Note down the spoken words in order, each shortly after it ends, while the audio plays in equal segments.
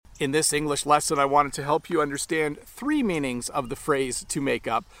In this English lesson, I wanted to help you understand 3 meanings of the phrase to make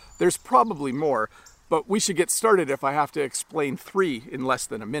up. There's probably more, but we should get started if I have to explain 3 in less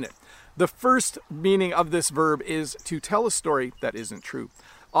than a minute. The first meaning of this verb is to tell a story that isn't true.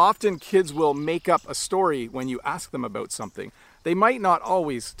 Often kids will make up a story when you ask them about something. They might not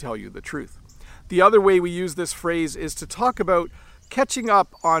always tell you the truth. The other way we use this phrase is to talk about catching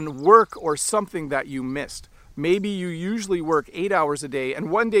up on work or something that you missed. Maybe you usually work 8 hours a day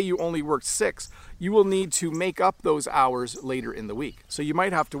and one day you only worked 6. You will need to make up those hours later in the week. So you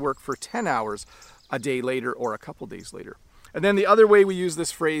might have to work for 10 hours a day later or a couple days later. And then the other way we use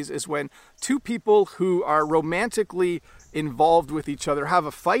this phrase is when 2 people who are romantically involved with each other have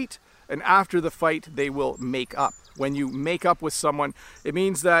a fight, and after the fight they will make up. When you make up with someone, it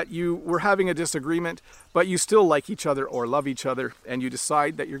means that you were having a disagreement, but you still like each other or love each other, and you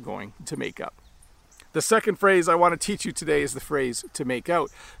decide that you're going to make up. The second phrase I want to teach you today is the phrase to make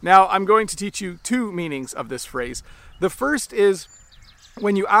out. Now, I'm going to teach you 2 meanings of this phrase. The first is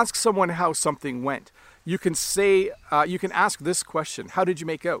when you ask someone how something went. You can ask this question: how did you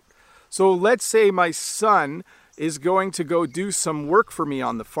make out? So let's say my son is going to go do some work for me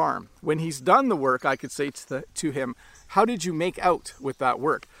on the farm. When he's done the work, I could say to him, how did you make out with that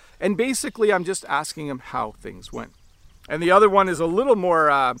work? And basically, I'm just asking him how things went. And the other one is a little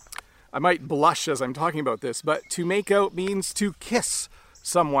more, I might blush as I'm talking about this, but to make out means to kiss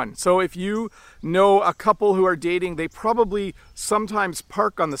someone. So if you know a couple who are dating, they probably sometimes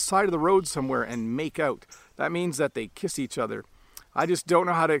park on the side of the road somewhere and make out. That means that they kiss each other. I just don't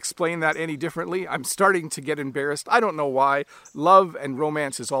know how to explain that any differently. I'm starting to get embarrassed. I don't know why. Love and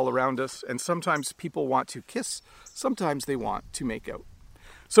romance is all around us, and sometimes people want to kiss, sometimes they want to make out.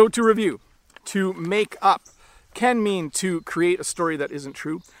 So to review, to make up can mean to create a story that isn't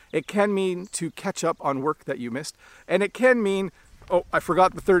true. It can mean to catch up on work that you missed. And it can mean, oh, I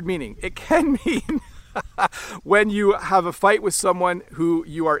forgot the third meaning. It can mean when you have a fight with someone who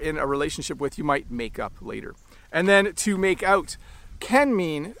you are in a relationship with, you might make up later. And then to make out can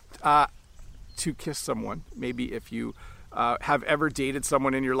mean to kiss someone. Maybe if you have ever dated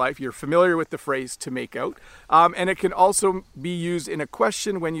someone in your life, you're familiar with the phrase to make out. And it can also be used in a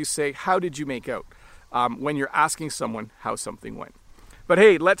question when you say, how did you make out? When you're asking someone how something went. But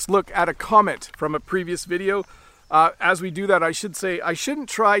hey, let's look at a comment from a previous video. As we do that, I should say I shouldn't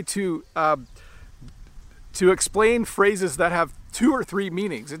try to explain phrases that have 2 or 3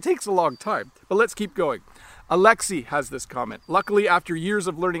 meanings. It takes a long time, but let's keep going. Alexi has this comment. Luckily, after years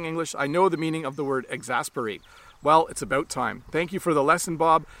of learning English, I know the meaning of the word exasperate. Well, it's about time. Thank you for the lesson,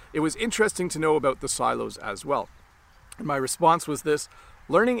 Bob. It was interesting to know about the silos as well. And my response was this: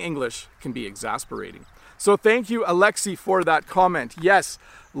 learning English can be exasperating. So thank you, Alexi, for that comment. Yes,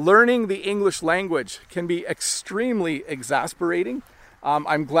 learning the English language can be extremely exasperating.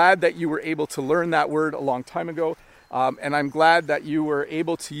 I'm glad that you were able to learn that word a long time ago. And I'm glad that you were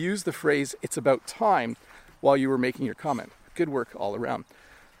able to use the phrase, it's about time, while you were making your comment. Good work all around.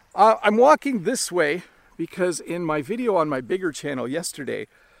 I'm walking this way because in my video on my bigger channel yesterday,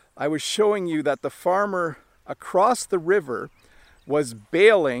 I was showing you that the farmer across the river was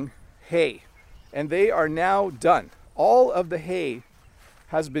baling hay, and they are now done. All of the hay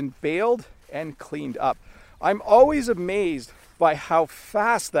has been baled and cleaned up. I'm always amazed by how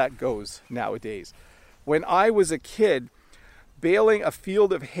fast that goes nowadays. When I was a kid, baling a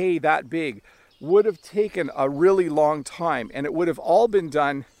field of hay that big would have taken a really long time, and it would have all been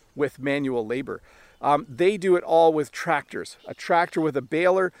done with manual labor. They do it all with tractors. A tractor with a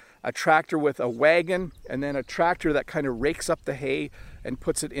baler, a tractor with a wagon, and then a tractor that kind of rakes up the hay and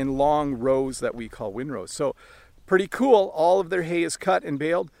puts it in long rows that we call windrows. So pretty cool. All of their hay is cut and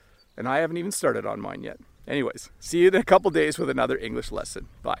baled, and I haven't even started on mine yet. Anyways, see you in a couple days with another English lesson.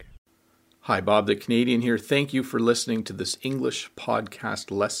 Bye. Hi, Bob the Canadian here. Thank you for listening to this English podcast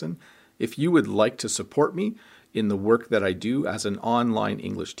lesson. If you would like to support me in the work that I do as an online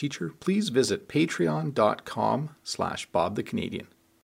English teacher, please visit patreon.com/BobTheCanadian.